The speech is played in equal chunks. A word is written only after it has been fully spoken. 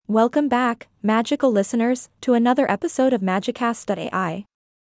Welcome back, magical listeners, to another episode of Magicast.ai.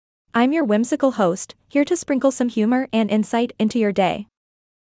 I'm your whimsical host, here to sprinkle some humor and insight into your day.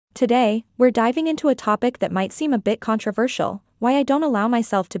 Today, we're diving into a topic that might seem a bit controversial: why I don't allow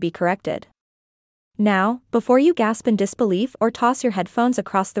myself to be corrected. Now, before you gasp in disbelief or toss your headphones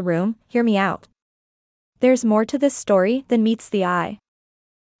across the room, hear me out. There's more to this story than meets the eye.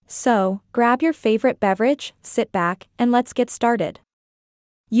 So, grab your favorite beverage, sit back, and let's get started.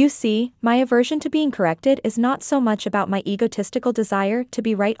 You see, my aversion to being corrected is not so much about my egotistical desire to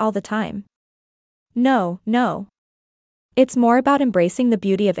be right all the time. No. It's more about embracing the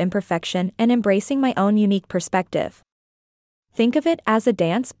beauty of imperfection and embracing my own unique perspective. Think of it as a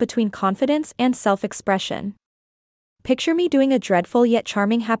dance between confidence and self-expression. Picture me doing a dreadful yet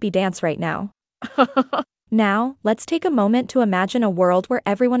charming happy dance right now. Now, let's take a moment to imagine a world where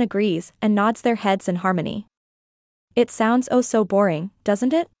everyone agrees and nods their heads in harmony. It sounds oh so boring,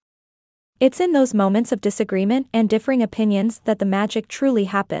 doesn't it? It's in those moments of disagreement and differing opinions that the magic truly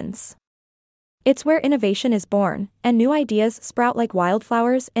happens. It's where innovation is born, and new ideas sprout like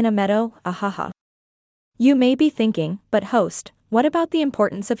wildflowers in a meadow, ahaha. You may be thinking, but host, what about the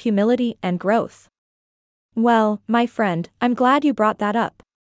importance of humility and growth? Well, my friend, I'm glad you brought that up.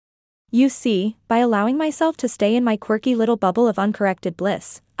 You see, by allowing myself to stay in my quirky little bubble of uncorrected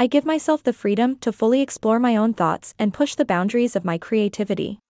bliss, I give myself the freedom to fully explore my own thoughts and push the boundaries of my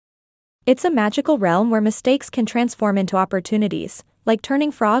creativity. It's a magical realm where mistakes can transform into opportunities, like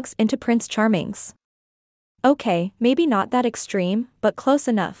turning frogs into Prince Charmings. Okay, maybe not that extreme, but close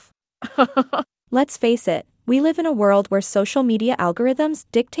enough. Let's face it, we live in a world where social media algorithms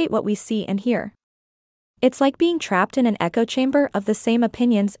dictate what we see and hear. It's like being trapped in an echo chamber of the same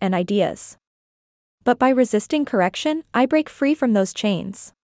opinions and ideas. But by resisting correction, I break free from those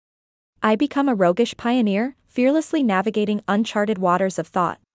chains. I become a roguish pioneer, fearlessly navigating uncharted waters of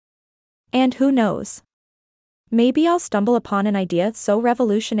thought. And who knows? Maybe I'll stumble upon an idea so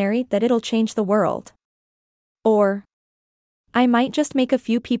revolutionary that it'll change the world. Or I might just make a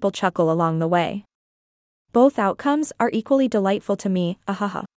few people chuckle along the way. Both outcomes are equally delightful to me,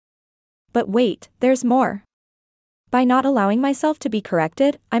 ahaha. But wait, there's more. By not allowing myself to be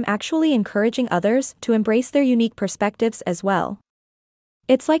corrected, I'm actually encouraging others to embrace their unique perspectives as well.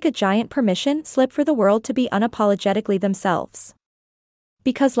 It's like a giant permission slip for the world to be unapologetically themselves.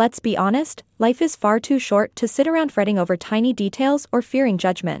 Because let's be honest, life is far too short to sit around fretting over tiny details or fearing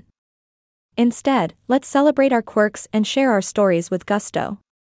judgment. Instead, let's celebrate our quirks and share our stories with gusto.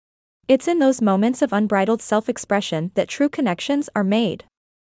 It's in those moments of unbridled self-expression that true connections are made.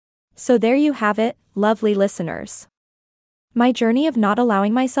 So there you have it, lovely listeners. My journey of not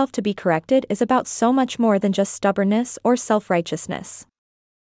allowing myself to be corrected is about so much more than just stubbornness or self-righteousness.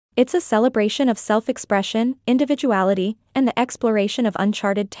 It's a celebration of self-expression, individuality, and the exploration of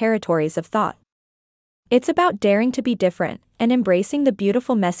uncharted territories of thought. It's about daring to be different and embracing the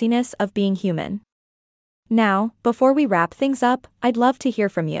beautiful messiness of being human. Now, before we wrap things up, I'd love to hear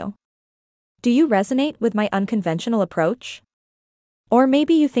from you. Do you resonate with my unconventional approach? Or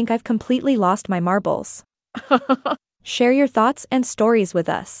maybe you think I've completely lost my marbles. Share your thoughts and stories with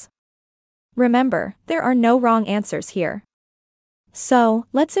us. Remember, there are no wrong answers here. So,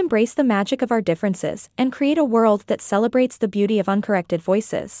 let's embrace the magic of our differences and create a world that celebrates the beauty of uncorrected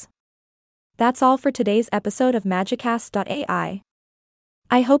voices. That's all for today's episode of Magicast.ai.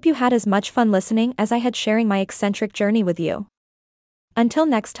 I hope you had as much fun listening as I had sharing my eccentric journey with you. Until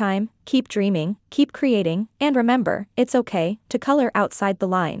next time, keep dreaming, keep creating, and remember, it's okay to color outside the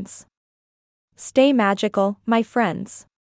lines. Stay magical, my friends.